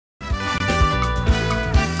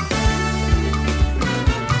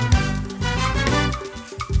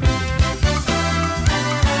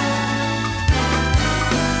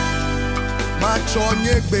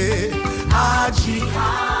machonyegbe aji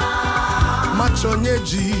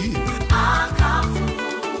machonyeji akafu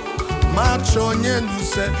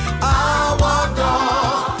machonyenuse awado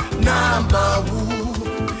na mawu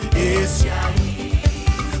esiai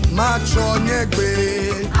machonyegbe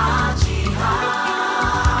aji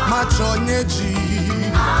machonyeji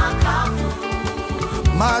akafu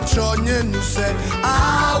machonyenuse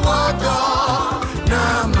awado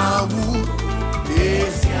na mawu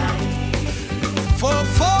esiai for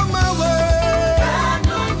my way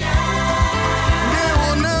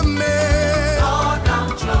neoname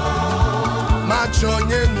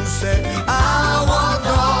machonyenuse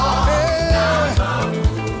awado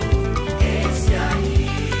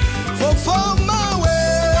for my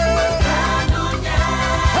way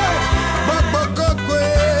babokokwe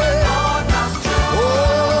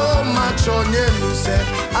oh machonyenuse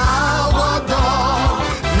awado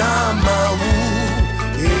na mawu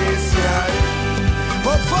esiai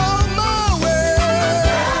for my way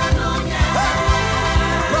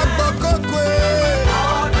babokokwe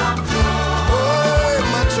oh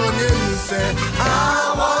machonyenuse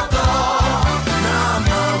awado na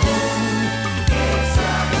mawu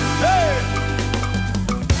esiai.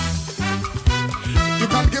 You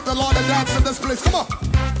can give the Lord a dance in this place. Come on.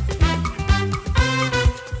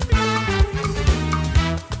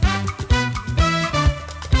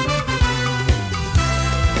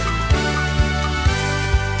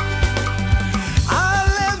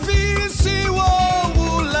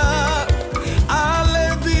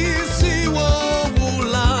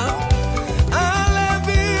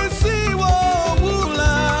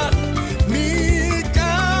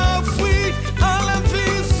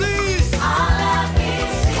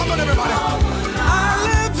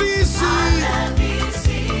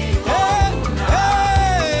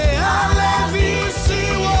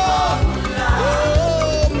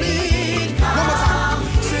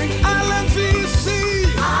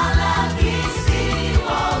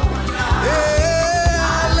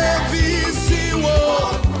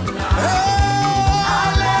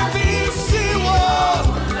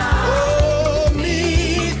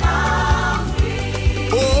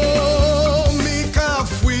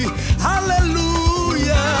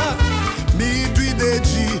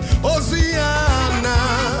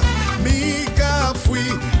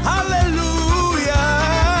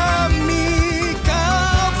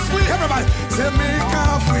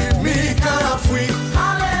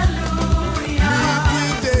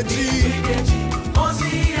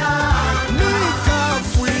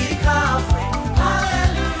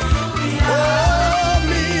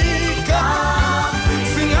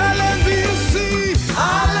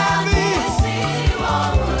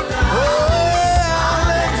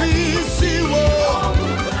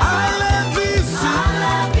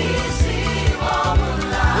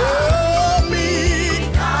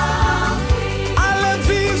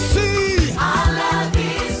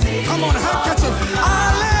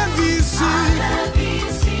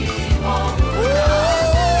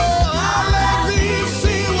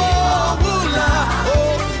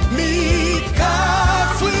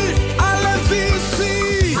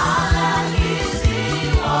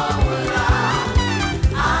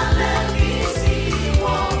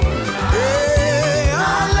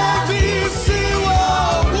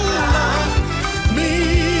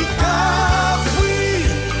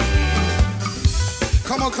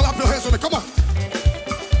 Come on, clap your hands on it. Come on.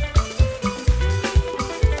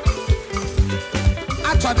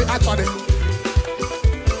 I tried it.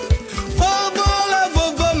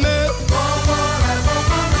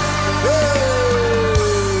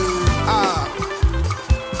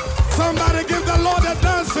 Somebody give the Lord a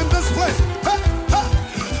dance in this place.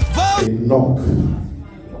 They knock,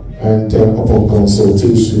 and upon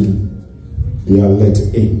consultation, they are let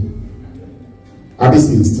in. At this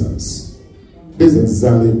instance, this is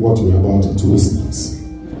exactly what we are about to witness,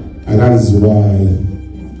 and that is why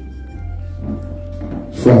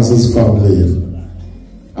Francis' family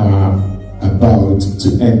are about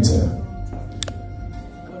to enter.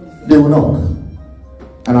 They will knock,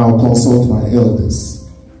 and I'll consult my elders.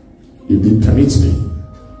 If they permit me,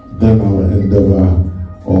 then I will endeavor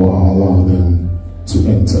or I'll allow them to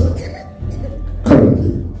enter.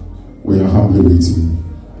 Currently, we are humbly waiting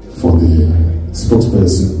for the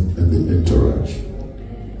spokesperson and the entourage.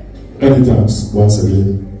 Many thanks once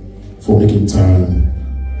again for making time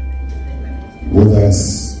with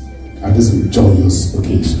us at this joyous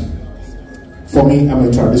occasion. For me, I'm a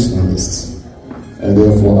traditionalist, and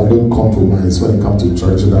therefore I don't compromise when it comes to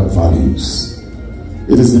traditional values.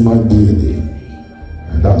 It is in my DNA,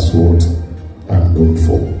 and that's what I'm known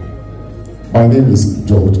for. My name is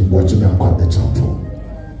George Wachina Kwabechampo.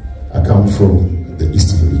 I come from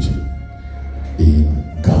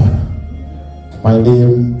My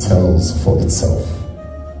name tells for itself.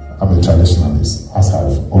 I'm a traditionalist, as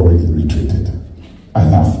I've already reiterated. I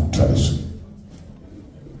love tradition.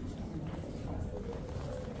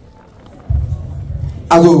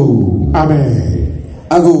 Ago. Amen.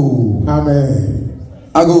 Ago. Amen.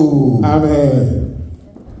 Ago. Amen.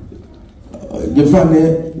 Your friend,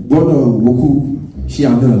 Woku, she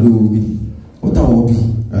and Louis. What are we?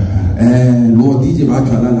 And Lord DJ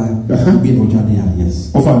Bacalala, be no Johnny,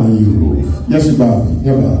 yes. Of an euro. Yes, you are.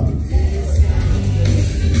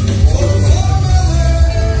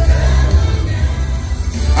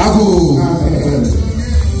 Ago.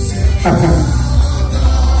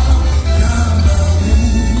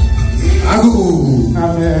 Ago.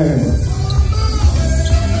 Amen.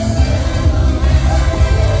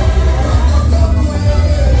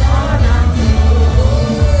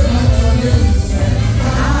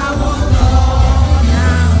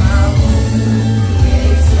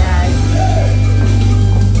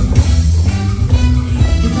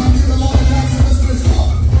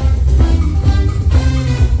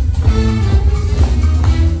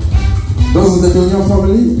 Those are the Junior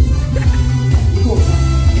family.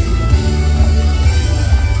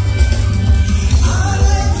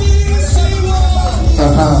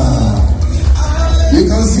 You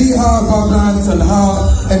can see how vibrant and how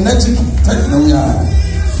energetic we are.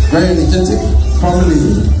 Very energetic family.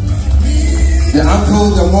 The uncle,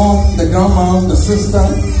 the mom, the grandma, the sister.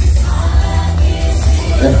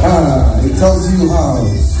 It tells you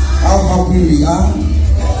how happy we are.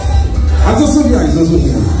 I just saw you guys also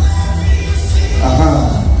here.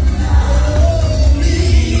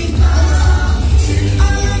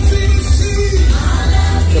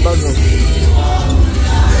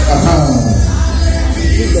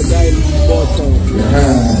 The guy in Boston.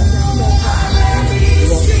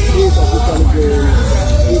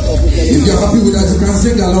 If you're happy with that, you can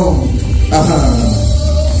sing along.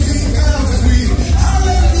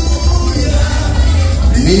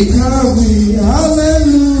 Hallelujah.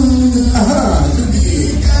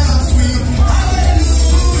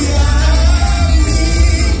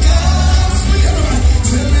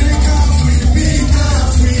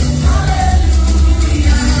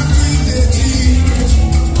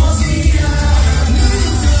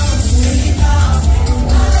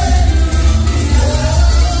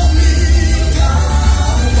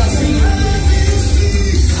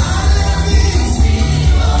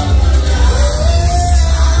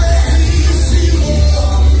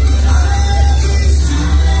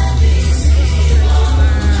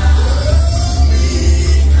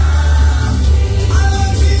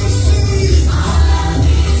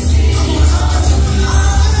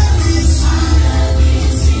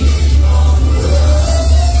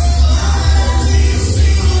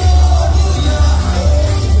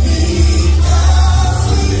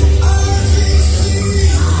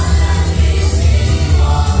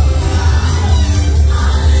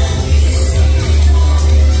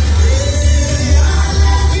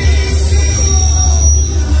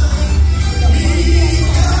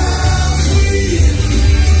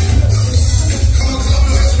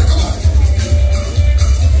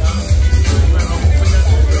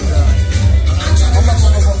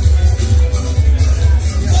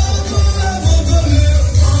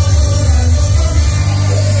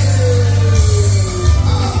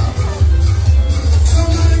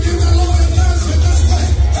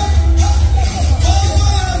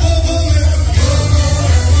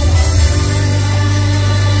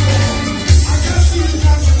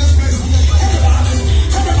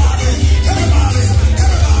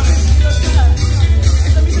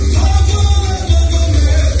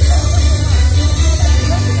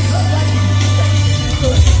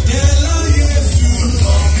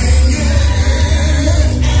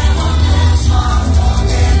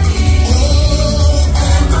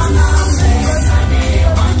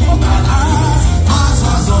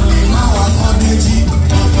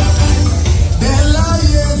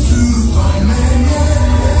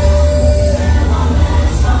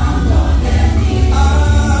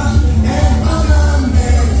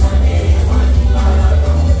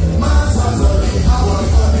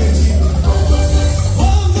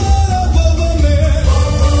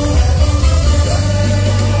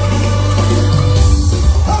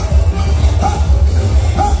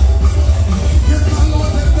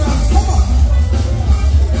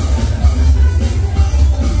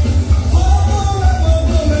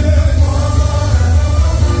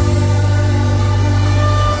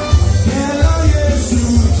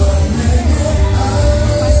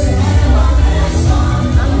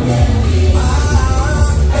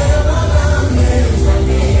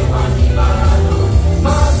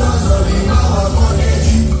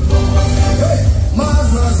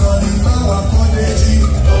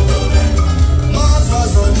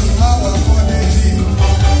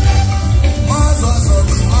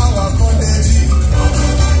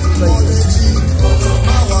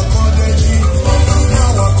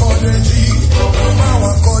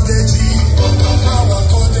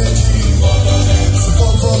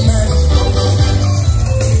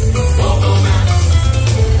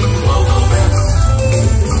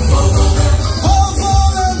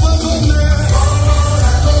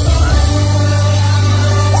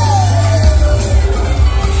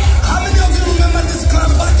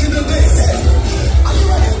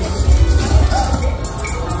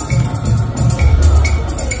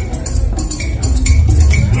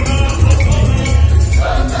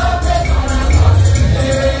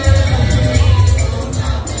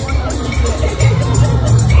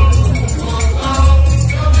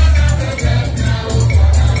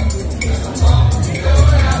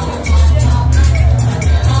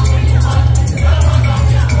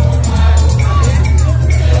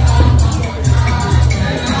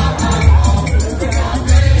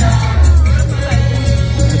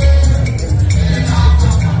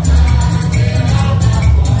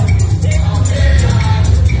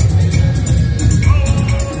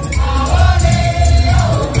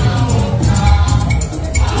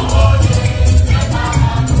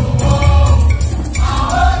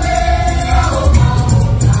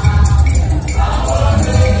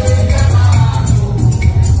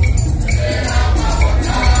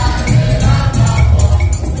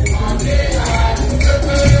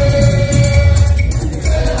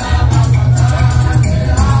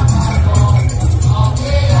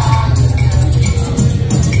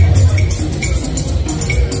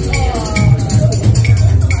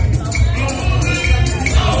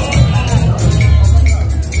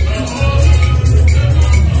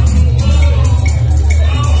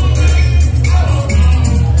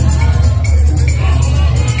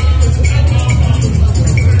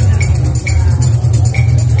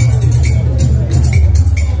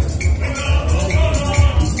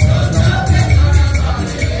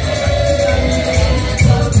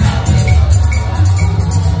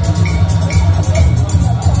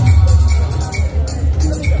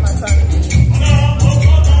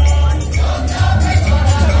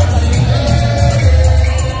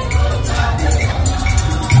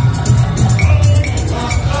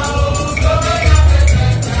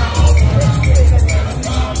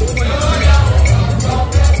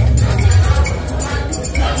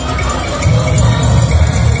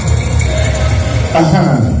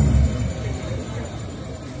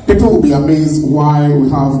 will be amazed why we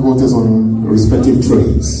have waters on respective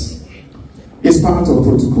trays. It's part of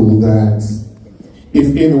protocol that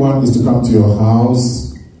if anyone is to come to your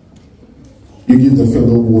house, you give the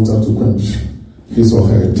fellow water to quench his or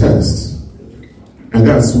her thirst. And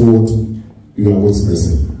that's what you are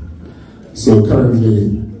witnessing. So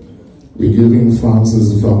currently, we're giving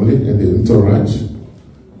Francis' family and the entourage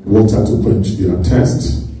water to quench their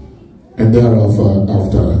thirst. And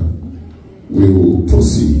thereafter, we will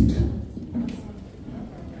proceed.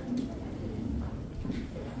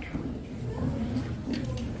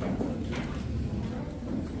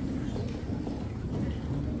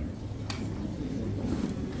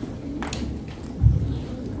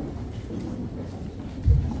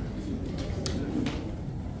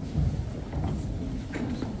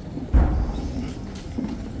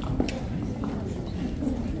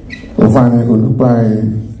 Finally, goodbye,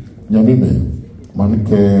 Yamime,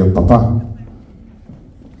 Manike, Papa.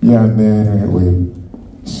 Yane, we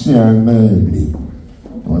Shiane,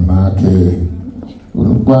 Manake,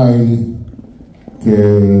 goodbye, ke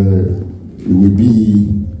we be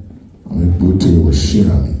on a booty with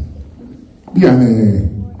Shiane. Biane,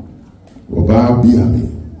 Oba Biane,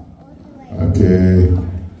 okay,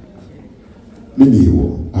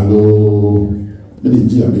 Midiwo, hello,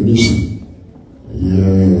 Midija, Midishu,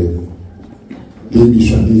 yeah. Baby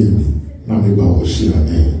Shani, Namiba was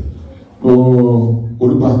Shirane. Oh,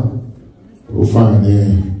 Uruba,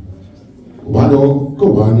 Ufane, Wado,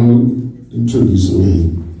 Kobano, introduce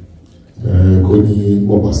away. Koni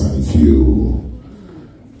Wabasa, if you.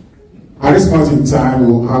 At this point in time,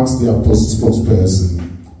 we'll ask the apostle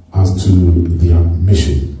spokesperson as to their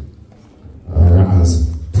mission,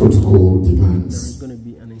 as protocol demands. It's going to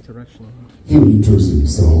be an interaction. He will introduce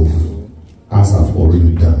himself, as I've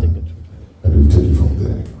already done. And we'll take it from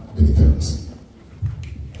there. Many thanks.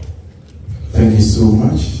 Thank you so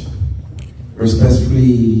much.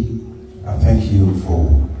 Respectfully, I thank you for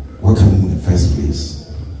welcoming in the first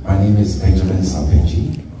place. My name is Benjamin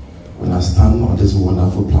Sampenji. When I stand on these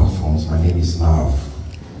wonderful platforms, my name is Love.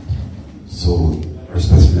 So,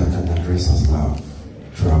 respectfully, I can address as Love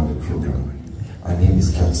throughout the program. My name is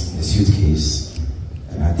kept in a suitcase,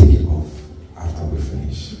 and I take it off after we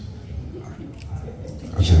finish.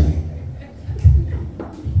 Jeremy.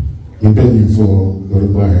 I'm paying for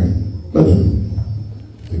buying, but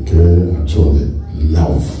actually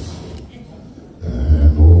love.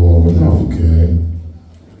 No love can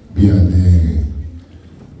be a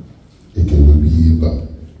it can be but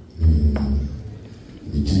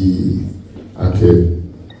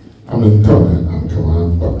I'm in town and come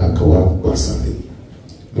on, but I go out Basali.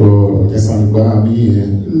 No, yes, I'm Babi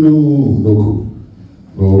and no,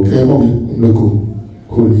 okay, no,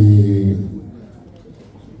 Kuni.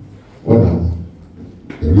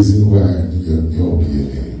 The reason why you're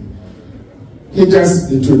here. He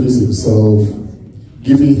just introduced himself,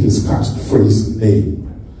 giving his catchphrase name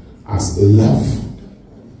as Love.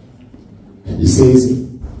 He says,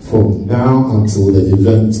 from now until the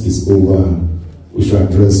event is over, we shall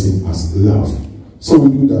address him as Love. So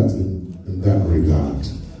we do that in that regard.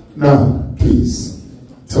 Now, please,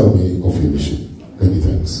 tell me of your mission. Many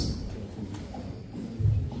thanks.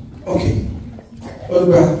 Okay. What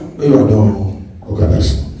are you doing? Okay,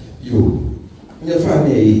 that's you. The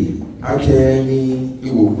family, actually,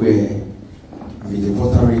 you will wear. I mean, the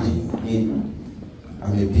voter reading. I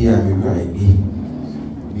may be a maybe.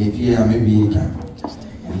 Maybe I may be a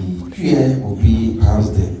here will be perhaps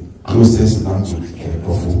the closest language to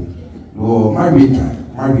no, married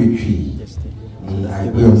tree. I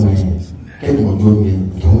will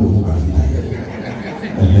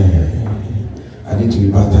I need to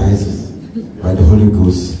be baptized by the Holy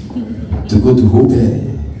Ghost to go to Hope,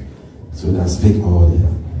 so that speak all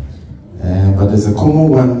there. But there's a common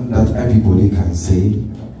one that everybody can say,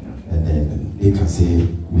 and then they can say,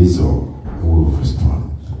 Wizard will respond.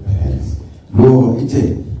 Lord,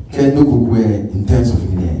 can no go in terms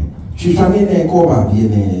of me. She's trying to go back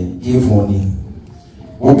in a phone.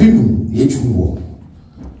 Obinu, Nature,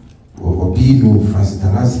 Obinu, Francis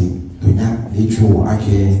Tanasi, Donya, Nature,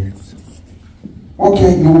 Ake.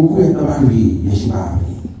 Okay, you will go and marry Yeshiba.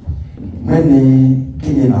 When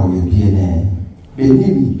Kenya now will be in a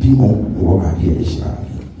baby, Pimo, or Yeshiba.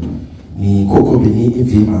 Ni Coco Bini,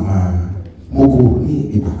 if you mamma, Moko,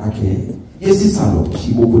 ni Ibake. Yes, it's a lot.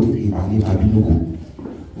 She will go to Ibani Babinuku.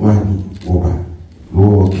 Wani, Oba.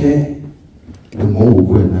 Okay, the more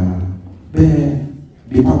when bear,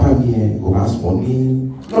 be papa me, or ask for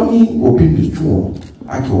me, not me, or be the true.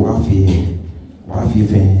 I can waffy,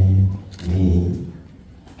 me.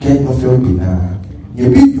 Can't not feel me now. You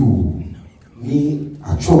be you, me,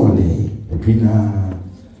 actually, Edwina,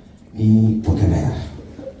 ni pokelea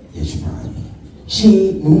yeshimani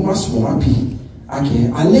she mumasmo api ake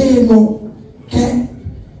aleno ke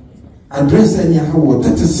address any how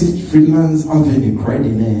 36 Freelance Avenue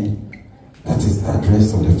credit. That is the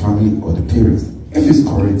address of the family or the parents. If it's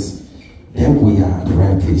correct, then we are at the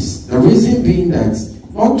right place. The reason being that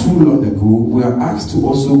not too long ago, we were asked to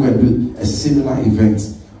also go and do a similar event.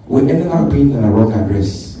 We ended up being at the wrong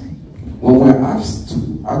address. When we were asked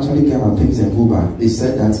to actually get our things and go back, they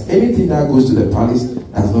said that anything that goes to the palace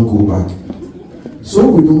does not go back. So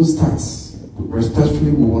we don't start.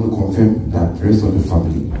 Respectfully, we want to confirm that the rest of the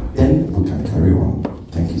family. Then we can carry on.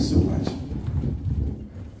 Thank you so much.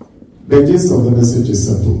 The gist of the message is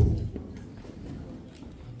simple.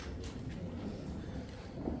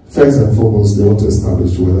 First and foremost, they want to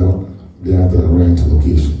establish whether they are the right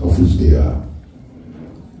location of which they are.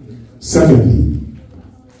 Secondly,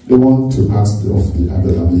 they want to ask of the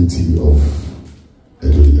availability of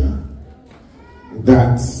Edwina.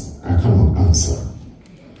 That I cannot answer.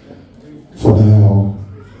 For now,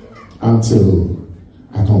 until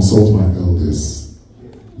I consult my elders,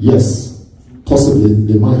 yes, possibly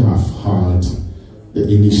they might have had the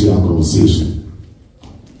initial conversation.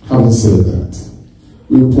 Having said that,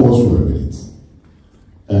 we'll pause for a minute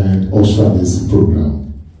and usher this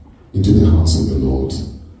program into the hands of the Lord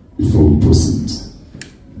before we proceed.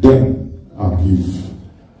 Then I'll give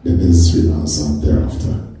the necessary answer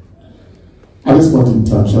thereafter. At this point in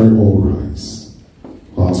time, shall we all rise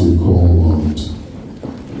as we call on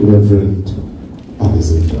Reverend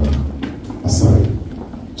Alexander aside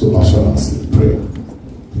to usher us in prayer.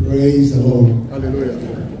 Praise the Lord. Hallelujah.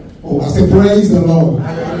 Oh, I say praise the Lord.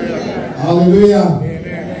 Hallelujah. Hallelujah.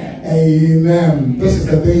 Amen. Amen. This is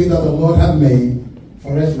the day that the Lord has made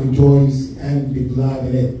for us to rejoice and be glad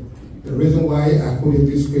in it. The reason why I quoted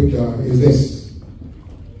this scripture is this.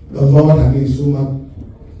 The Lord has made so much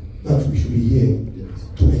that we should be here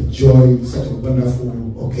to enjoy such a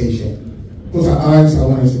wonderful occasion. Close our eyes, I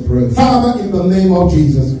want us to pray. Father, in the name of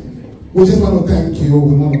Jesus, we just want to thank you.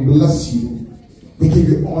 We want to bless you. We give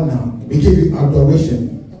you honor. We give you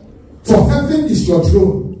adoration. For heaven is your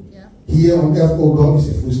throne. Here on earth, oh God, is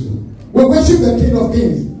a footstool. We worship the King of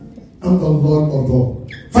Kings and the Lord of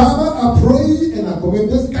Lords. Father, I pray and I commit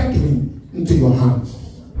this gathering into your hands.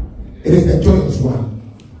 It is the joyous one.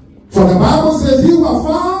 For the Bible says, you have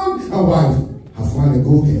found a wife, have found a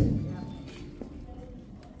good thing.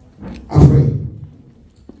 I pray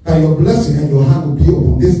that your blessing and your hand will be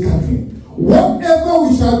upon this gathering. Whatever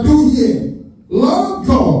we shall do here, Lord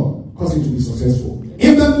God, cause it to be successful.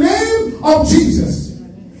 In the name of Jesus.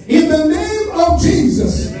 In the name of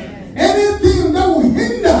Jesus. Anything that will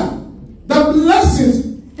hinder the blessings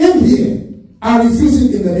in here, I refuse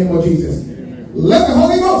it in the name of Jesus. Let the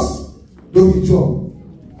Holy Ghost do his job.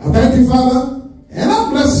 I thank you, Father, and I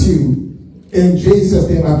bless you. In Jesus'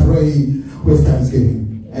 name I pray with thanksgiving.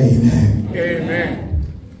 Amen. Amen.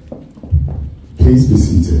 Please be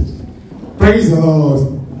seated. Praise the Lord.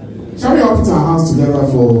 Shall we all put our hands together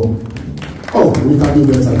for... Oh, we can do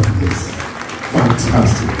better than this.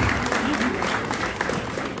 Fantastic.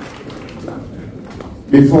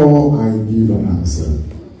 Before I give an answer,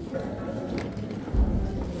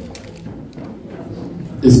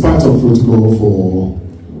 it's part of protocol for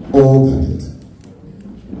all gathered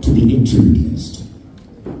to be introduced.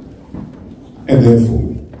 And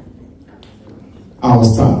therefore, I'll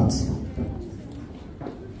start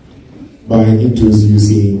by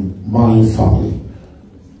introducing my family.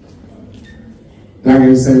 Like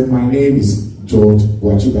I said, my name is George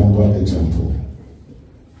Wachibamba Ejampo.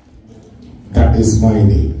 That is my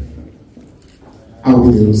name. I'll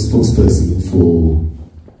be the spokesperson for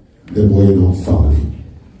the Bueno family.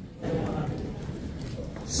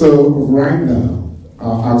 So right now,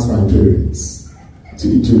 I'll ask my parents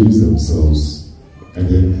to introduce themselves, and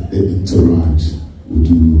then the entourage will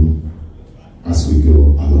do as we go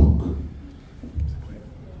along.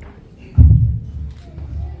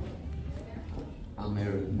 I'm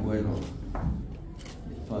Eric Bueno,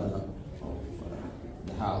 the father of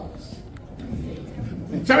the house.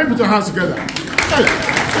 Shall we put our hands together? Hey,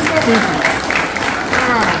 it's not easy.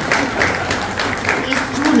 It's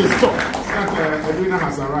through his talk that Edwina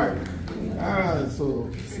has arrived. So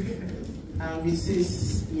I'm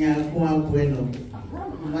Mrs. Nyakwa Bueno,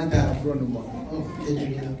 mother of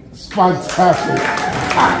Edwina. Fantastic.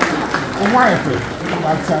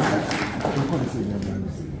 Fantastic.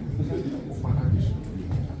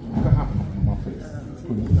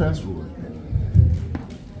 First row.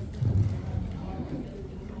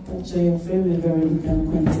 Your friend Veronica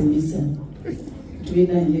Quantelisa.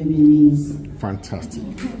 Edwina and Lebanese. Fantastic.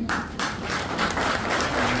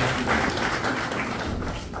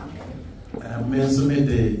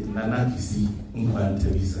 Mensumede Nanakisi Nkwan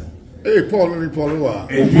Teresa. Hey, Paul.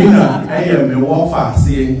 Edwina, I am a warfare.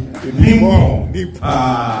 See, deep.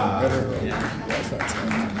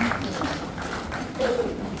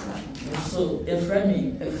 So, a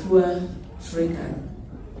friend, a full freaker,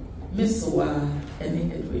 Miss Wa,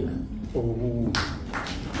 and Edwina.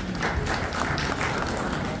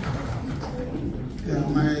 Yeah,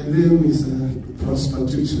 my name is Prosper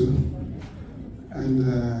Tutu, and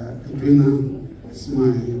Edwina is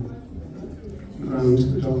my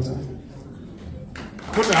granddaughter.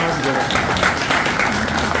 Put the hands together.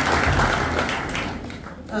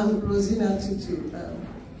 I'm Rosina Tutu.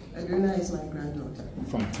 Edwina is my granddaughter.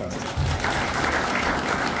 Fantastic.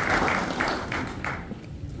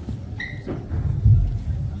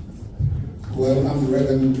 Well, I'm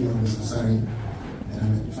Reverend Mr. Sari, and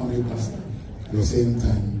I'm a family pastor. At the same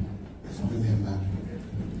time, a family member.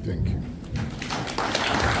 Thank you.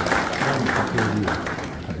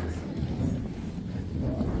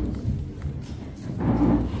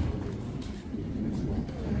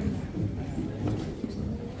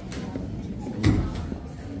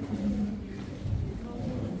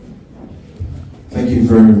 Thank you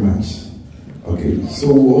very much. Okay,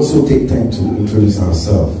 so we'll also take time to introduce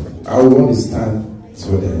ourselves. I want to stand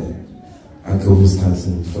for the uncle who stands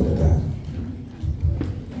in for the dad.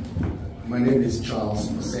 My name is Charles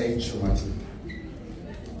Osei Chomati,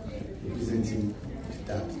 representing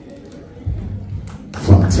Dad.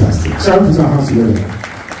 Fantastic. Shall we put our hands together?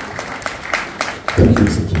 Thank you,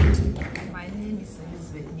 Mr. Chomati. My name is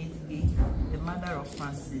Elizabeth Nyetigi, the mother of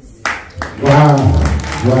Francis. Wow.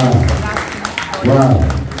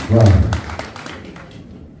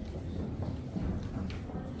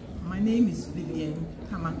 My name is Vivian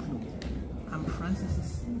Hamaklu. I'm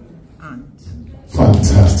Francis's aunt.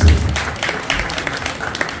 Fantastic.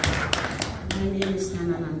 My name is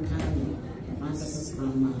Hannah Nankani, Francis's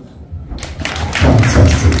grandmother.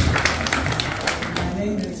 Fantastic. My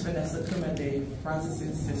name is Vanessa Kumade,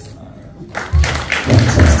 Francis's sister.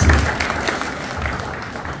 Fantastic.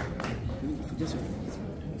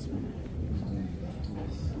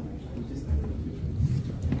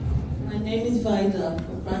 My name is Vida.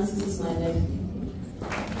 Francis is my nephew.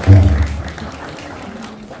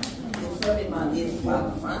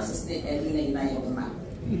 Francis, Edwina,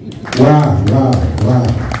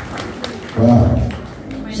 Wow.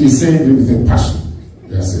 She's saying it with a passion.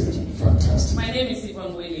 That's it. Fantastic. My name is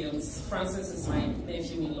Yvonne Williams. Francis is my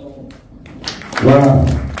nephew-in-law. Wow.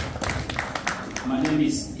 My name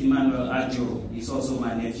is Emmanuel Ajo. He's also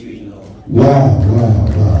my nephew-in-law. Wow.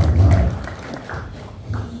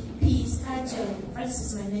 Peace, Ajo.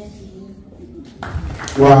 Francis is my nephew.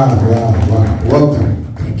 Wow.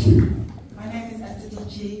 Welcome. Thank you. My name is Esther.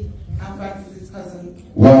 I'm Francis's cousin.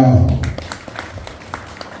 Wow.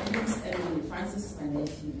 My name is Edwin. Francis is my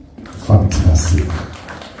nephew. Fantastic.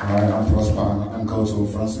 Hi, I'm Prosper. I'm uncle to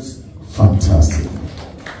Francis. Fantastic.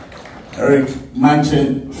 Eric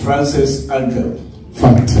Manchin, Francis' uncle.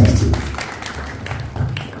 Fantastic.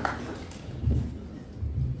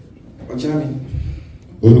 Ojani,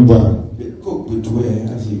 Onuba. cook with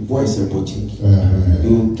where as a voice a boutique.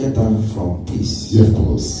 You get that from Peace. Yeah, of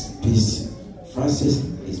course. Peace. Francis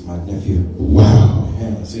is my nephew. Wow.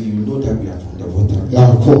 Yeah, so you know that we are from the water.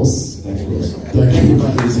 Yeah, of course. Thank you. Thank you.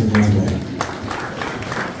 Ladies and gentlemen.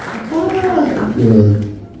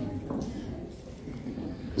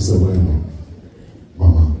 Mr. Bueno,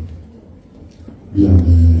 Mama, we are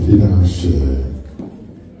here.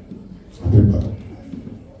 Remember,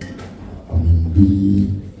 be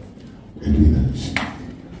Edwina.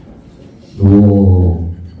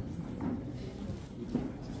 No,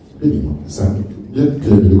 anymore. Some get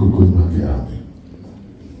clear the good man.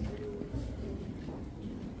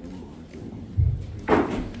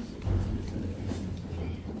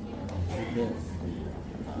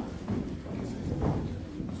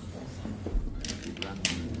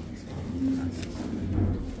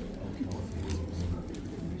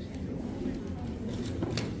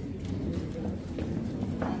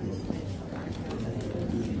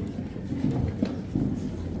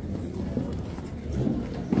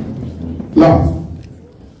 Love.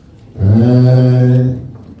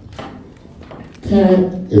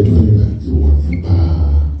 Edwina, you want him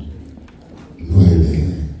Noele.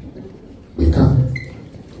 Weka.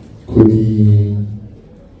 Kuni.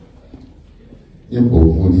 Yembo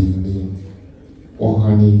Modi ni.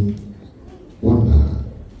 Ohani. Wana.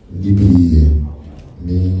 Nibi.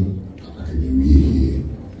 Ni. Akaniwi.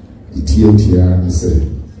 Itia ni se.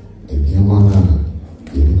 Enyamana.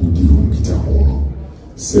 Yeni mudi kita hono.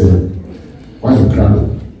 Se. Why a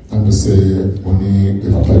crowd? And to say, only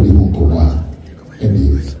if I play the Mukoma, and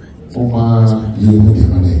the former you know the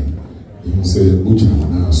money. You say, which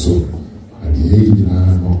one so at the age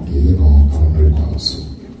not the American so.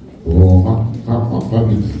 Oh, my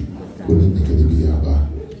baby, couldn't make it be about.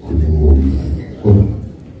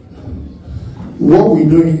 What we're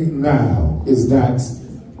doing now is that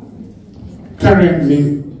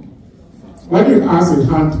currently, when you ask a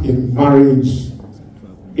hand in marriage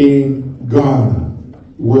in Ghana,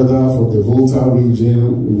 whether from the Volta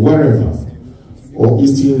region, wherever, or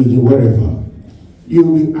Eastern region, wherever, you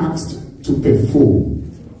will be asked to perform,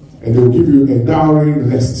 and they will give you a dowry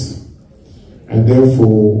list. And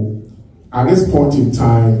therefore, at this point in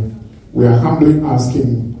time, we are humbly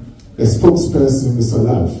asking the spokesperson, Mr.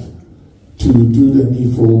 Love, to do the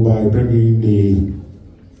needful by bringing the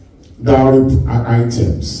dowry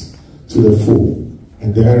items to the fore,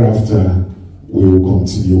 and thereafter we will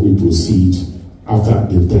continue, we proceed after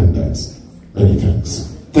they've done that. Many thanks.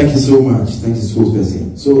 Thank you so much. Thank you,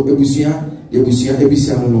 spokesperson. So, Ebusia,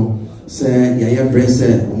 no, say, Yaya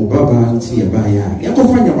Bresse, Mubaba, Auntie, Abaya,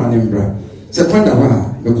 Yakofanya Manembra,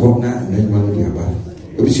 Sepandava, Mekona, Nemaniaba,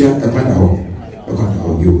 Ebusia, Apanda,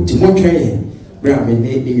 you, Timothy, Bram, in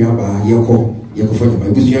Yaba, Yakofanya,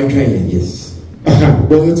 Ebusia, yes.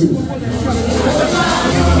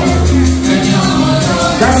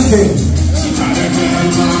 Dancing.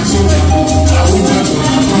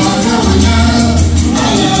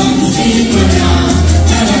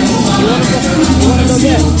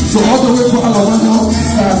 So all the way from Alabama,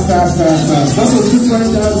 that's a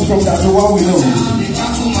different dance from that one we know.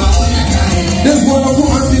 This wonderful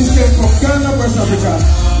anthem came from Ghana, West Africa,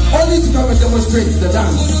 only to come and demonstrate the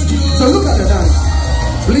dance. So look at the dance.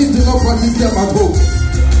 Please do not practice them at home.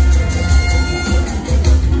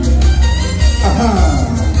 Aha.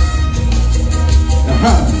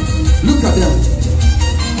 Look at them.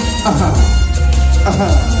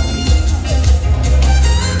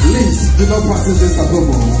 Please do not practice this at home.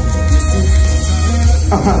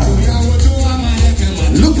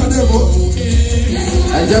 Look at them.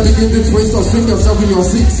 And then begin to twist or swing yourself in your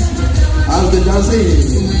seat as the dance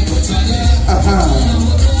is.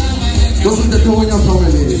 Those are the Tonya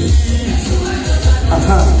family.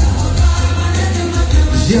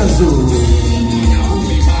 Yazoo.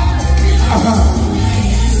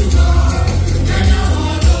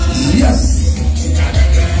 Yes.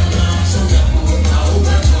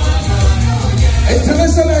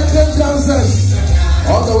 International acclaimed dancers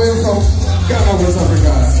all the way from Ghana, West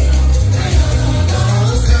Africa.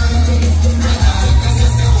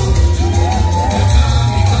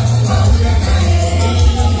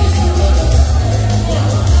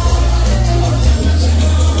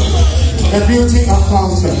 The beauty of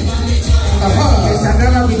culture. It can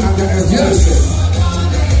never be underestimated. Yes.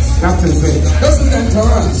 That is it. This is the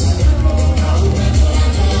entourage.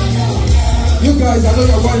 You guys, I know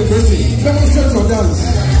you're very pretty. Demonstrate your dance.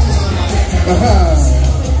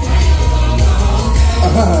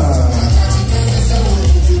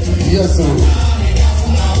 Yes, sir.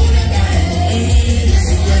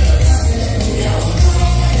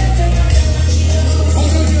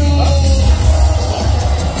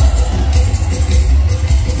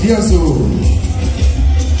 Yes, sir.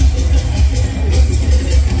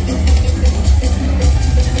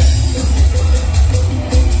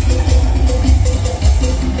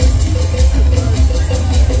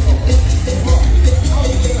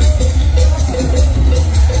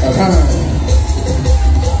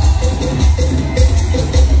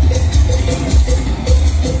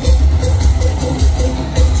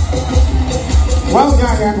 Well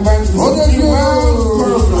done,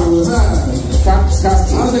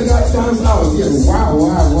 fantastic. How the guy dance out? Yes. Wow.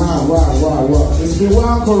 It's been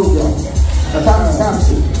well choreographed.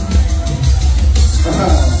 Fantastic.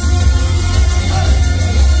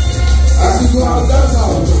 As you go out, dance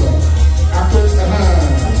out.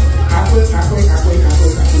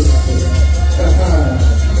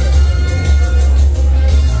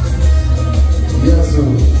 Yes, sir.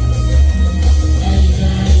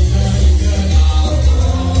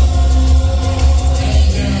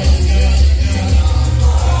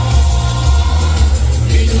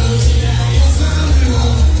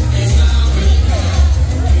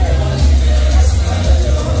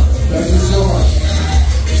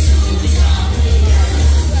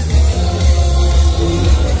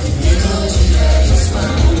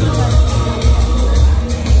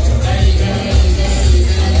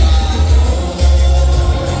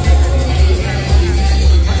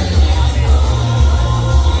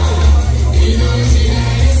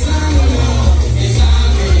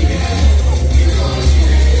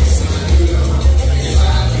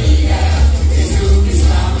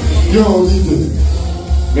 Yo, leave it.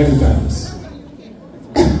 Many times.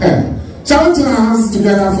 Shout to hands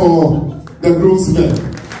together for the groomsmen.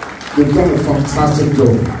 They've done a fantastic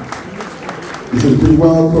job. It's a pretty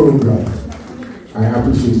well choreographed. I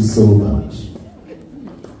appreciate it so much.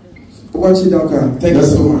 Thank you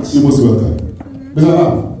so much. You're most welcome. Mr.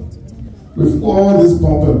 Love, with all this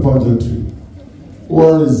pomp and pageantry,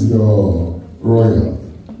 where is your royal?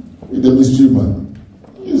 The mystery man.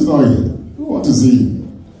 He's not here. We want to see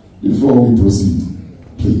him before we proceed.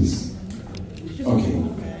 Please. Okay.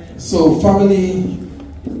 So, family,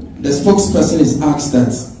 the spokesperson is asked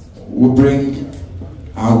that we bring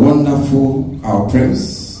our wonderful, our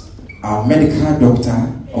prince, our medical doctor,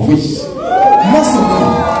 of which most of them.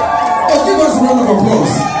 Oh, give us a round of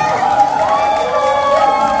applause.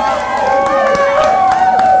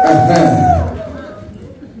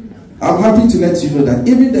 I'm happy to let you know that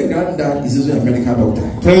even the granddad is also a medical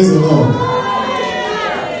doctor. Praise the Lord.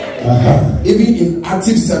 Even in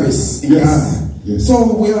active service. Yes. Yes.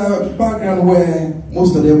 So we are a background where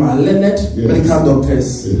most of them are learned medical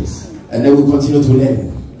doctors. Yes. And then we continue to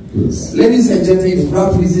learn. Yes. Ladies and gentlemen, if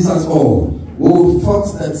God pleases us all, we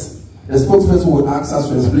thought that the spokesperson would ask us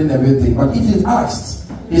to explain everything. But if he's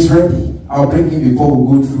asked, he's ready. I'll bring him before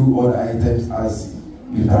we go through all the items as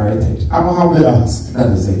you directed. I will humbly ask. That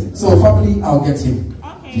is it. So family, I'll get him.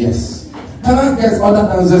 Okay. Yes. Can I get other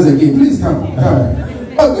dancers again? Please come.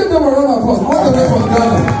 Oh, give them a round of applause. All the way from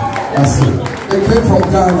Ghana. That's it. They came from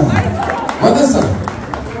Ghana. Vanessa.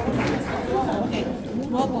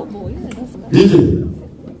 DJ.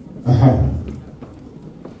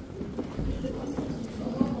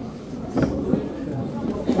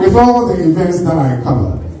 With all the events that I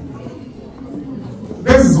cover,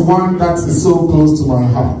 this is one that is so close to my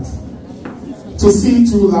heart. To see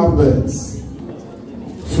two lovebirds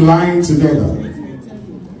flying together.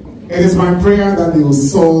 It is my prayer that they will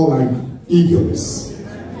soar like eagles.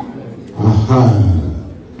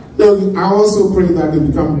 Then I also pray that they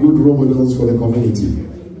become good role models for the community.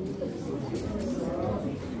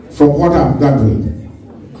 From what I'm gathering,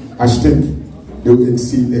 I think they will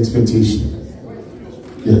exceed expectation.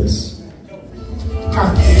 Yes.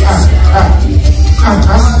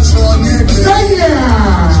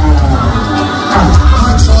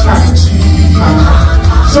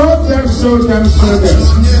 Show them, show them, show them.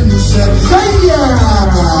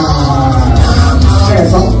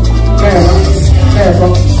 Never, never, never,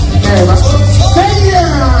 never.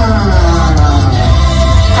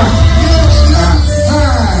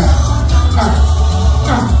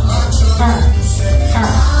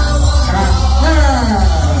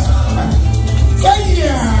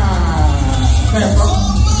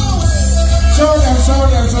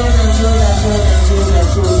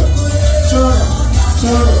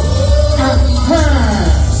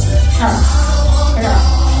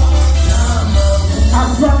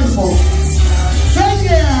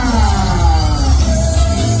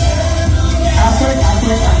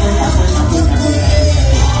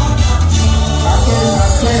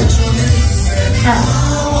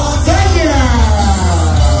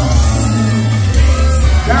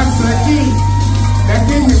 That's the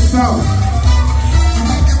king himself.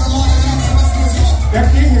 The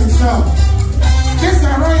king himself. This is a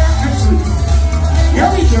royal entry. Here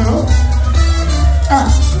we go.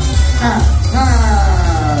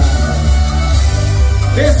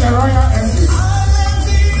 This is a royal entry.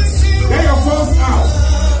 Get your phones out.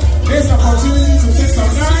 This opportunity to take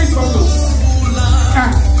some nice photos.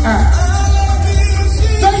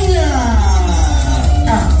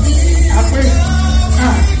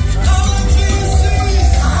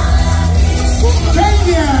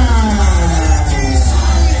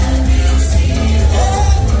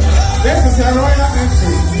 This is a royal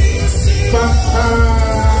entry.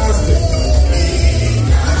 Fantastic.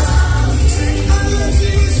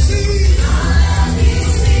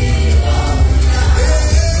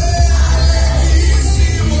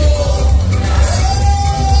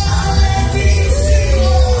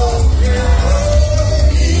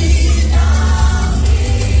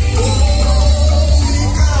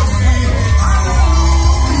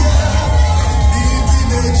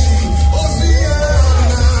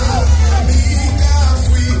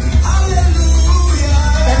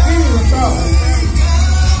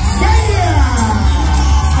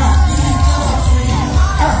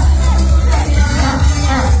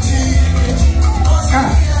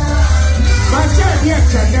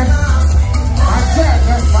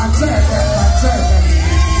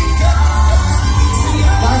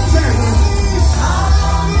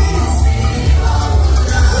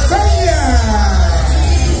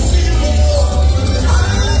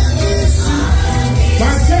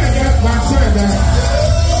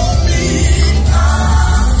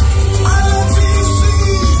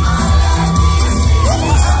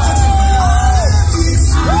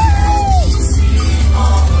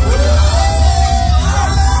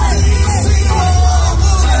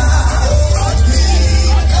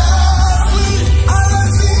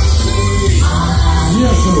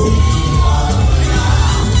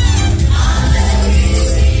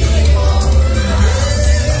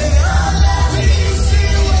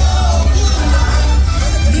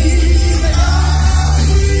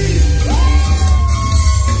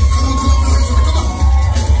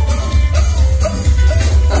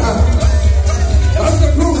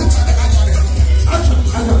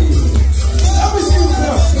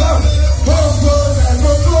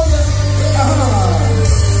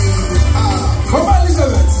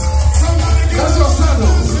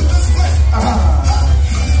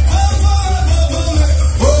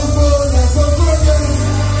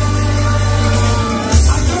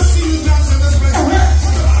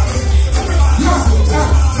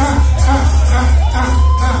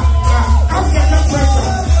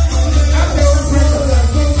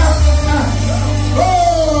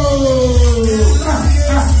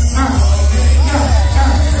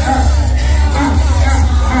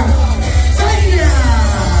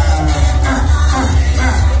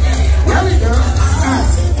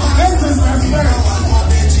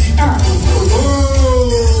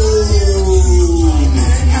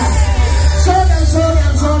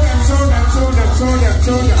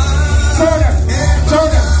 There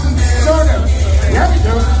we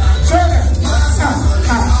go. Shoulder.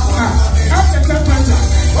 Up the temperature.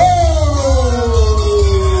 Oh!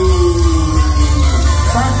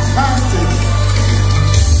 Fantastic.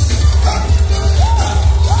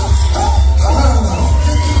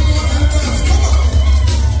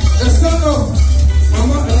 The son of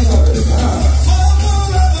Mama Elizabeth.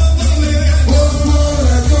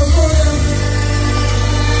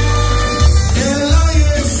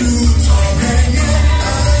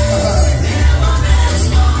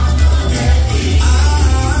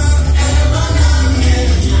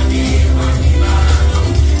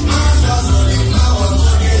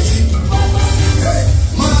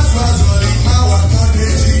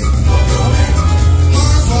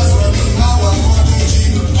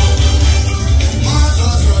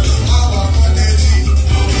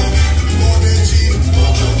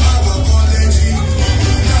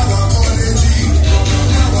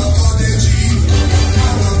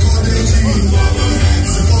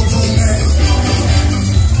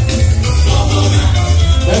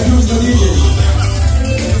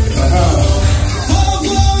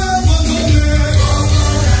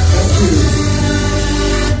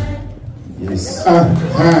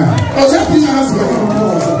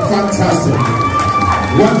 Fantastic.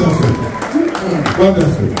 Wonderful.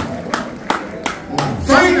 Wonderful.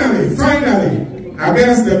 Finally, I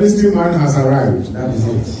guess the mystery man has arrived. That is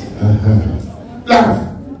it. Laugh.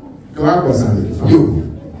 You.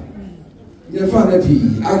 Your father, I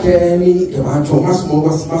can't if I told my small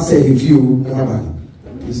must say if you, never mind.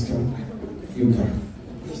 Please come. You come.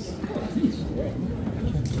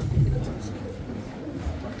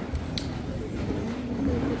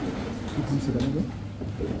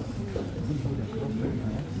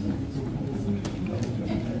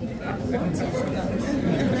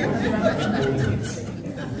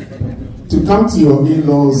 To come to your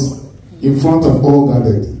in-laws in front of all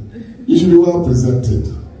gathered, you should be well presented.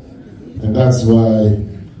 And that's why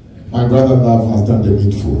my brother-in-law has done the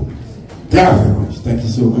needful. Thank you very much. Thank you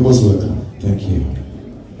so much. Most welcome. Thank you.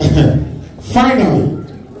 Finally,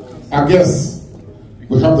 I guess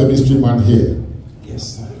we have the mystery man here.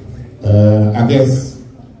 Yes, sir. I guess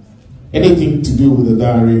anything to do with the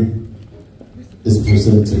diary is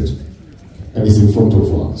presented and is in front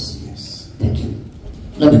of us. Yes. Thank you.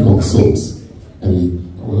 Let me consult and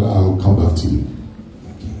I'll come back to you.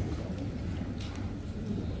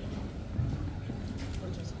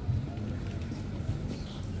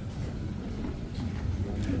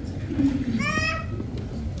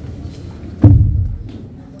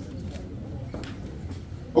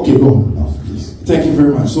 Okay, go on now, please. Thank you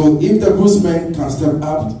very much. So if the groomsman can step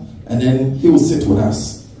up and then he will sit with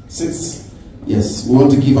us. Sit. Yes, we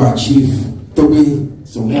want to give our chief, Toby,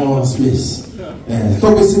 some more space.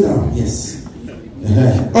 Toby, sit down. Yes.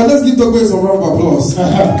 But let's give Toby some round of applause.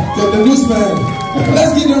 The groomsman.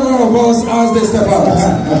 Let's give them a round of applause as they step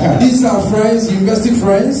out. These are friends, university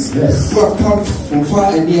friends, yes, who have come from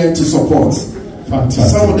far and near to support. Fantastic.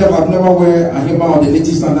 Some of them have never wear a hima or the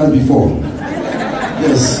native standards before.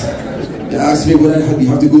 Yes. They asked me whether we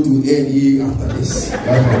have to go to A&E after this.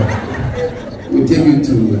 We'll take you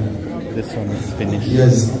to... This one is finished.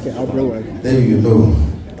 Yes. Okay, I'll blow it. There you go.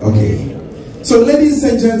 Okay. So ladies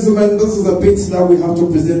and gentlemen, this is the bit that we have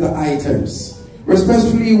to present the items.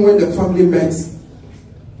 Respectfully, when the family met,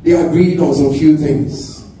 they agreed on some few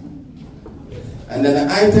things. And then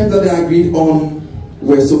the items that they agreed on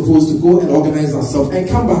were supposed to go and organize ourselves and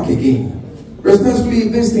come back again. Respectfully,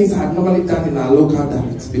 these things are normally done in our local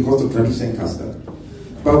dialects because of tradition and custom.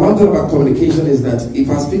 But one thing about communication is that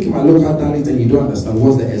if I speak in my local dialect and you don't understand,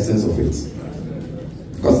 what's the essence of it?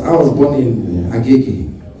 Because I was born in Agege,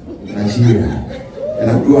 Nigeria,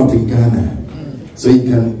 and I grew up in Ghana. So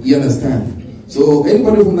you understand. So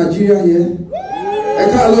anybody from Nigeria here?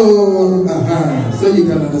 Hello. So you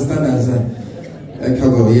can understand as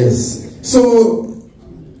Ekalo, yes. So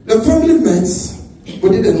the family met. We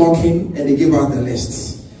did the knocking and they gave out the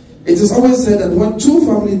lists. It is always said that when two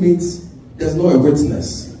families meet, there's no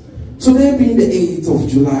witness. Today being the 8th of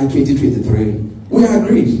July 2023, we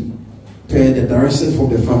agreed per the directions from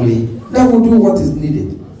the family that we'll do what is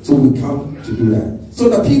needed. So we come to do that. So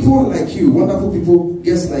that people like you, wonderful people,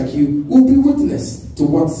 guests like you, will be witness to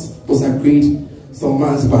what was agreed some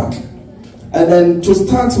months back. And then to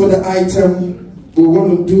start with the item, we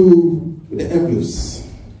want to do the envelopes.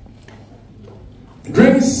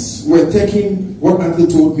 Drinks were taking what Uncle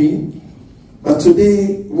told me, but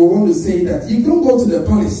today we want to say that you don't go to the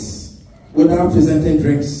palace without presenting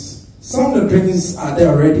drinks. Some of the drinks are there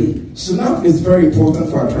already. Snap is very important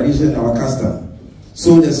for our tradition and our custom.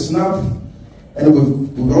 So the snap, and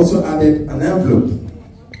we've also added an envelope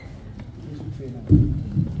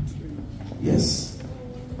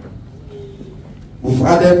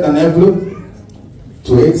added an envelope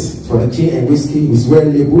to it for the tea and whiskey. It's well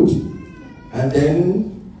labeled. And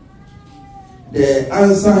then the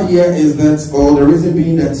answer here is that, or the reason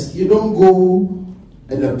being that you don't go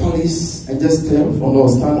in the police and just stand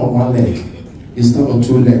on one leg. You stand on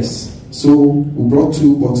 2 legs. So we brought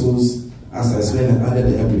 2 bottles, as I explained, and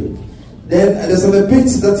added the envelope. Then there's a bit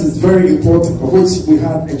that is very important, of which we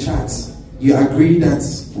had a chat. You agree that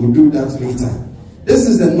we'll do that later. This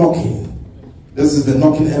is the knocking. This is the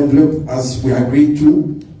knocking envelope as we agreed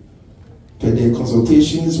to the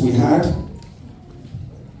consultations we had.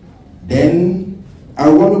 Then I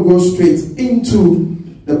want to go straight into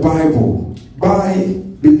the Bible. Buy,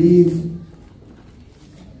 believe.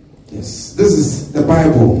 Yes, this is the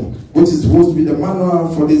Bible, which is supposed to be the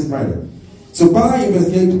manual for this Bible. So buy,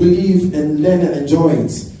 investigate, believe, and learn and enjoy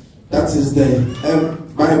it. That is the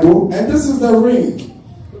Bible. And this is the ring.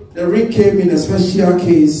 The ring came in a special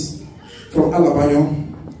case from Alabama,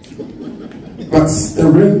 but the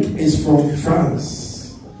ring is from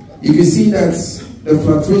France. You can see that the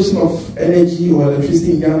fluctuation of energy or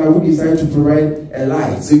electricity in Ghana would decide to provide a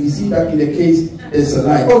light. So you can see that in the case, there's a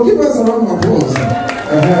light. Oh, give us a round of applause.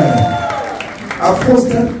 I've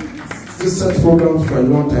hosted this such programs for a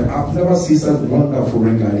long time. I've never seen such wonderful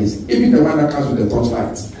ring like this. Even the one that comes with the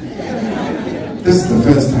torchlight. This is the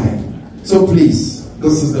first time. So please,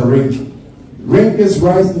 this is the ring. Ring is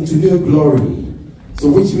rising to new glory. So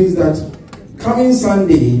which means that coming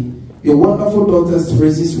Sunday, your wonderful daughter's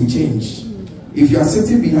phrases will change. If you are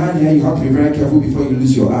sitting behind here, you have to be very careful before you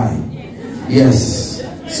lose your eye. Yes.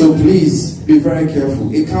 So please be very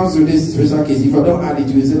careful. It comes with this special case. If I don't add it,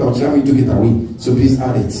 you will say, "Oh, Jeremy took it away." So please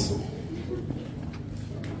add it.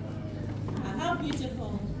 How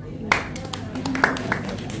beautiful.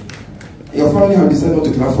 Your family have decided not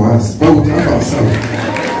to clap for us, but we'll clap for ourselves.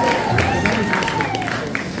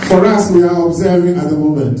 For us, we are observing at the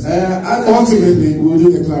moment. Ultimately, we will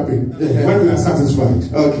do the clapping when we are satisfied.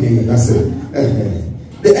 Okay, that's it.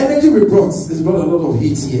 The energy we brought has brought a lot of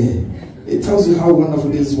heat here. It tells you how wonderful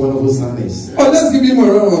this wonderful sun is. Oh, let's give him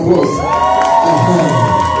a round of applause.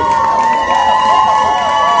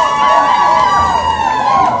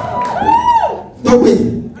 Don't wait.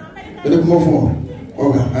 Let more for.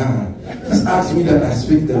 Just ask me that I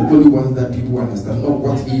speak the only ones that people understand, not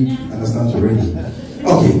what he understands already.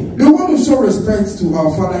 Okay, we want to show respect to our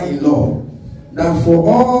father-in-law, that for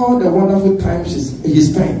all the wonderful time he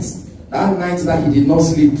spent, that night that he did not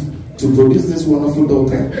sleep to produce this wonderful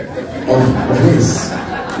daughter of his.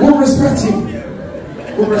 We'll respect him.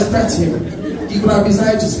 We'll respect him. He could have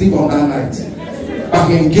decided to sleep on that night, but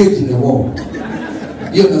he engaged in the war.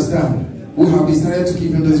 You understand? We have decided to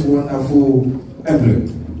give him this wonderful envelope.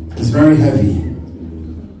 It's very heavy.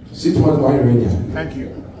 Sit what are you ready? Thank you.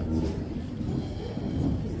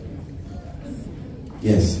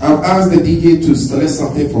 Yes, I've asked the DJ to select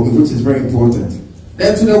something for me, which is very important.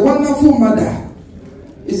 Then to the wonderful mother.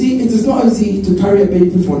 You see, it is not easy to carry a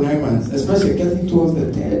baby for 9 months, especially getting towards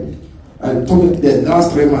the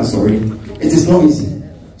last 3 months, sorry. It is not easy.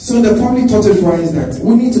 So the family taught it for us that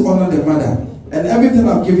we need to honor the mother. And everything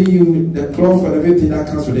I've given you, the cloth and everything that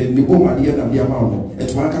comes with it, the boom at the end of the amount,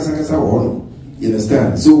 it's one kasa. You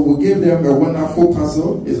understand? So we gave them a wonderful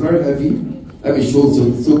parcel. It's very heavy. Let me show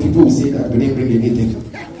you so people will see that we didn't bring anything.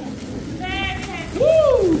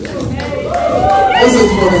 This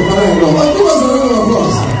is for the father-in-law. Give us a round of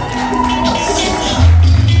applause.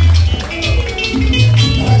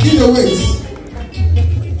 Give the weight.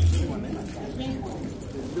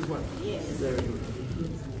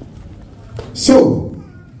 So,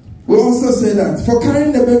 we also say that for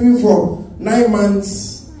carrying the baby for 9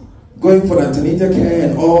 months, going for the antenatal care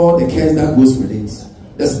and all the care that goes with it,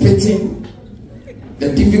 the spitting, the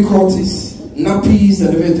difficulties, nappies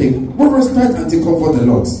and everything, we respect and take comfort a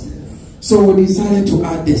lot. So we decided to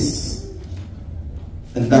add this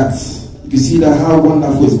and that. You see that how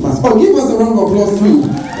wonderful it's past. Oh, give us a round of applause too.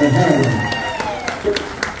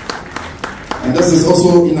 And this is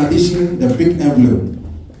also in addition the big envelope.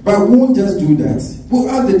 But we won't just do that. We'll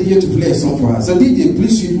ask the DJ to play a song for us. So DJ,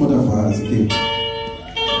 please sweet mother for us, okay?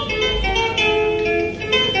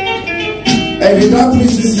 And if that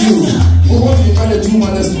pleases you, we want to invite the 2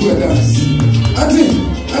 mothers to do a dance.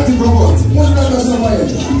 Auntie Robert, one that does not buy a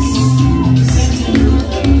dance.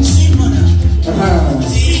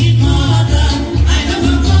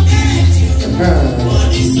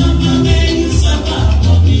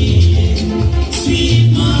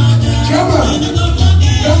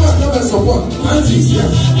 Come and support. Auntie, yeah.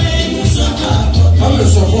 Come and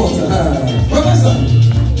support. What is that?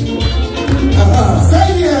 Say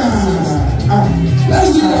yeah. Let's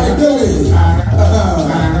do that. Go away.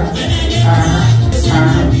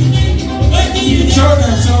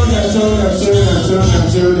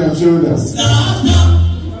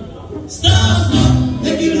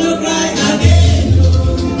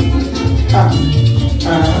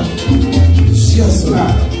 Yes, sir.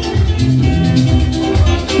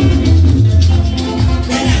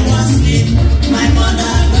 When I was asleep, my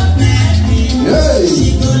mother prepared me. Hey. She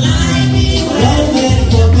go lie me well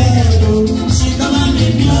for bed. She cover me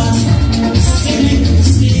blood, say me to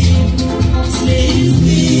sleep,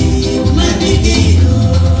 sleep, my pikin.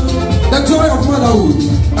 The joy of motherhood.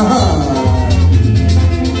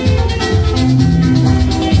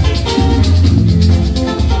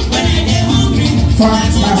 When I get hungry,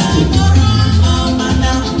 fantastic.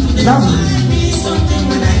 Lovely.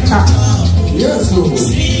 Yes, sir.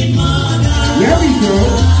 Here we go.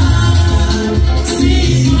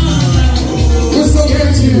 We're so glad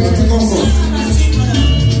to come home.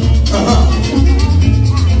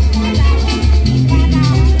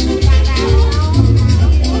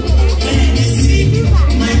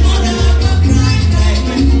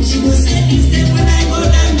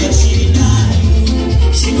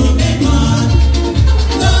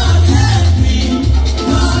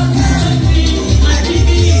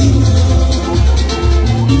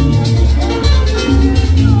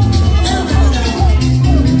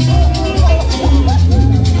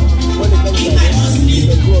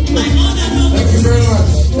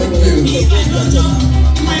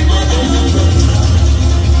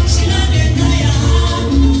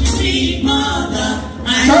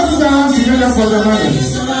 For the money.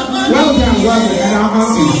 Well done, and our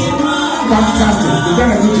auntie. Fantastic. You've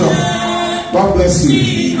done a good job. God bless you.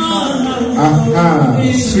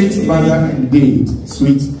 Sweet mother indeed.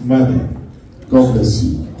 Sweet mother. God bless you.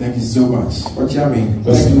 Thank you so much. What you mean?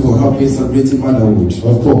 Thank you for helping celebrating motherhood.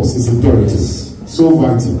 Of course, it's imperative. So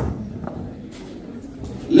vital.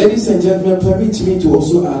 Ladies and gentlemen, permit me to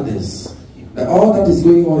also add this. That all that is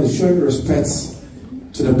going on is showing respect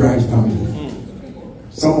to the bride family.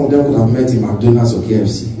 Some of them would have met in McDonald's or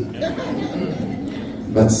KFC.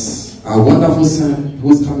 But our wonderful son,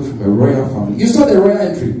 who's coming from a royal family. You saw the royal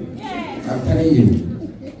entry? Yes. I'm telling you.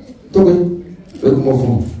 Look more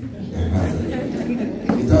phone.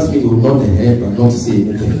 It tells me you will nod the head but not say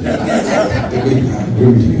anything.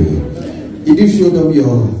 Did you show them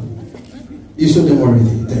you showed them already?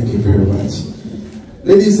 Thank you very much.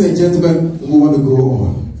 Ladies and gentlemen, we want to go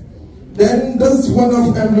on. Then that's one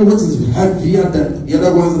of emblem which is heavier than the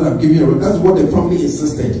other ones that I've given you. That's what the family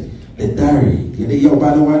insisted. The diary.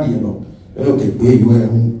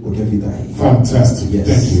 Fantastic. Yes.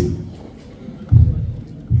 Thank you.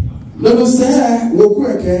 Let us say,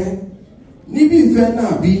 Nibi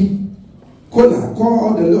Fena be call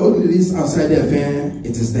all the ladies outside the affair,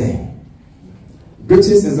 it is there.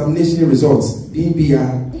 British examination results,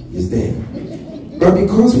 BBR is there. But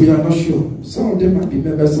because we are not sure, some of them might be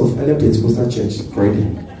members of Ellen Pentecostal Church,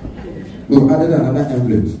 Friday. We've added another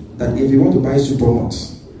envelope that if you want to buy Supermalt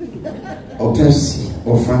or Pepsi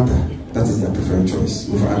or Fanta, that is their preferred choice.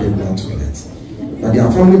 We've added that to it. But they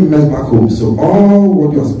are family members back home, so all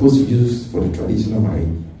what you are supposed to use for the traditional marriage,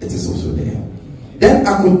 it is also there. Then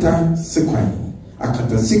Akunta Sekwai.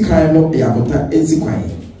 Akunta Sekwai no Akunta Sekwai.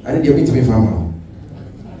 I need you to be farmer.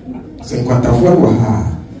 So Akunta Fuwa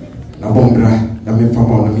na Bongra. Na me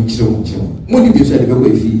papa na me chiro chiro. Money be said the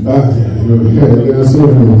way fee. Yeah, so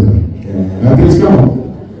please come.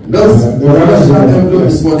 Those the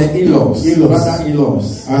is for the in-laws. In-laws.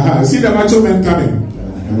 See the macho men coming.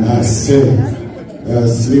 That's it.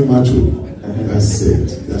 That's three macho. That's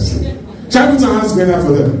it. That's it. Try put your hands together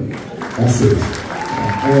for them. That's it.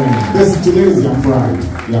 Today is your pride.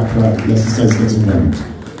 Your pride. Your sister is getting married.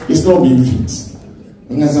 It's not being fit.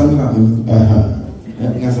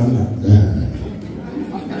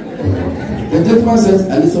 The gentleman says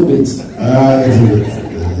a little bit.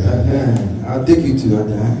 I'll take you to that.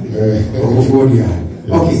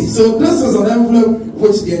 Okay, so this is an envelope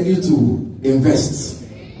which they need to invest.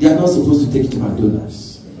 They are not supposed to take it to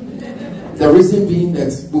McDonald's. The reason being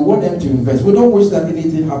that we want them to invest. We don't wish that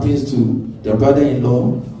anything happens to their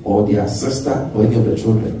brother-in-law or their sister or any of the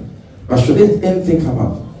children. But should anything come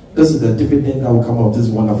up, this is the dividend that will come out of this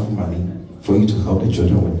wonderful money for you to help the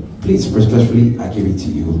children with. Please, respectfully, I give it to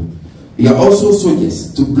you. We are also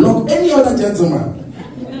soldiers to block any other gentleman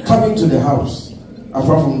coming to the house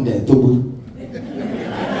apart from the Tobu.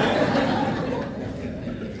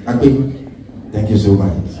 Thank you so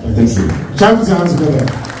much. Thank you. Try to hands together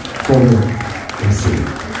for me.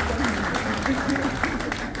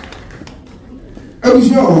 Thank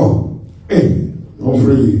you. Hey,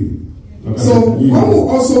 free. So when we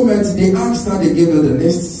also met, they asked that they gave her the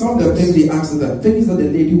list. Some of the things they asked are the things that the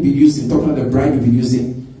lady will be using, talking about the bride will be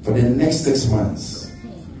using for the next 6 months.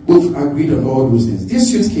 We've agreed on all those things.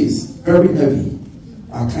 This suitcase, very heavy.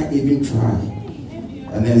 I can't even try.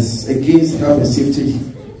 And it's against health and safety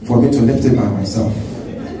for me to lift it by myself.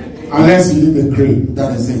 Unless you need a crane.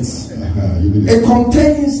 That is it. It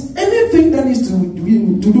contains anything that needs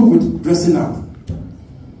to do with dressing up.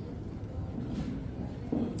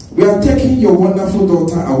 We are taking your wonderful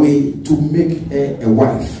daughter away to make her a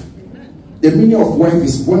wife. The meaning of wife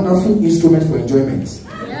is wonderful instrument for enjoyment.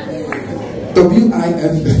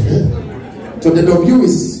 W-I-F. So the W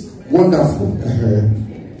is wonderful.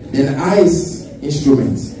 Then I is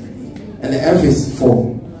instrument. And the F is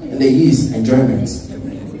for. And the E is enjoyment.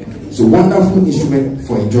 So wonderful instrument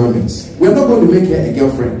for enjoyment. We're not going to make her a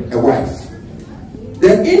girlfriend, a wife.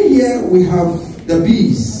 Then in here we have the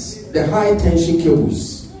B's, the high tension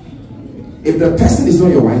cables. If the person is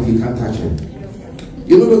not your wife, you can't touch her.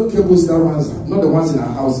 You know the cables that runs, not the ones in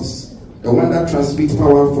our houses. The one that transmits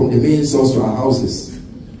power from the main source to our houses.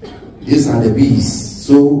 These are the B's.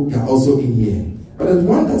 So they are also in here. But the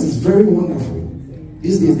one that is very wonderful.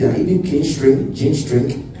 These days they are even K string, G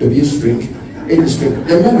string, W string, A string.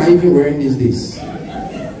 The men are even wearing these days.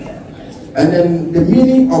 And then the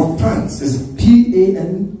meaning of pants is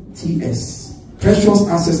P-A-N-T-S. Precious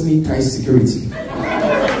access need tight security.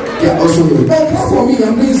 They are also here. Oh, clap for me,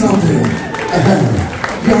 I'm doing something.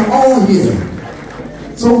 You are all here.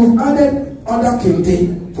 So we've added other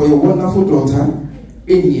kente for your wonderful daughter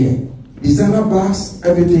in here. Designer bags,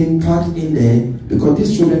 everything packed in there. Because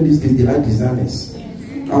these children these days, they like designers.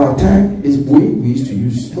 Our time is way we used to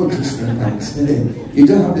use, not just pants. You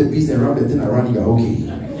just have the piece and wrap the thing around, you're okay.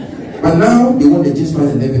 But now they want the jeans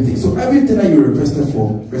pants and everything. So everything that you requested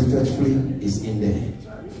for, respectfully, is in there.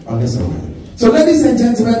 Unless I'm so, ladies and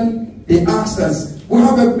gentlemen, they asked us, we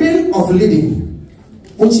have a bill of lading,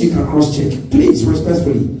 which you can cross-check. Please,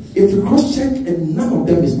 respectfully, if you cross-check and none of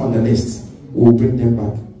them is on the list, we'll bring them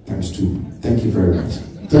back ×2. Thank you very much.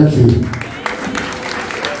 Thank you.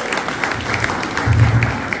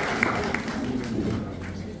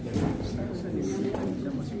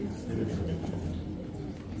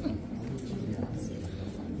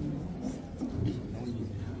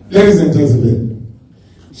 Ladies and gentlemen,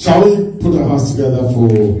 shall we put our hearts together for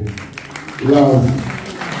Love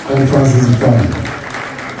and Francis family?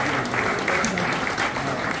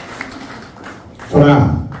 For now,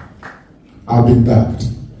 I'll be backed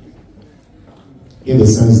in the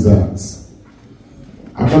sense that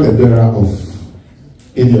I'm not the bearer of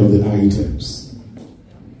any of the items,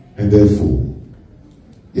 and therefore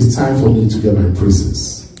it's time for me to get my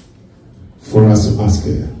princess for us to ask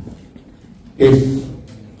her if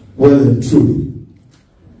well and truly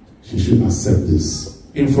she should accept this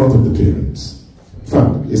in front of the parents. In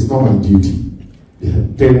fact, it's not my duty. The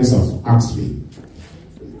parents have asked me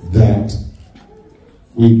that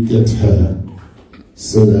we get her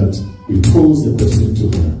so that we pose the question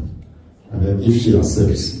to her, and then if she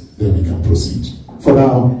accepts, then we can proceed. For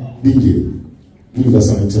now, DJ, give us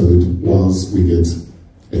an interlude whilst we get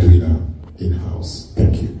Edwina in-house.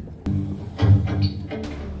 Thank you.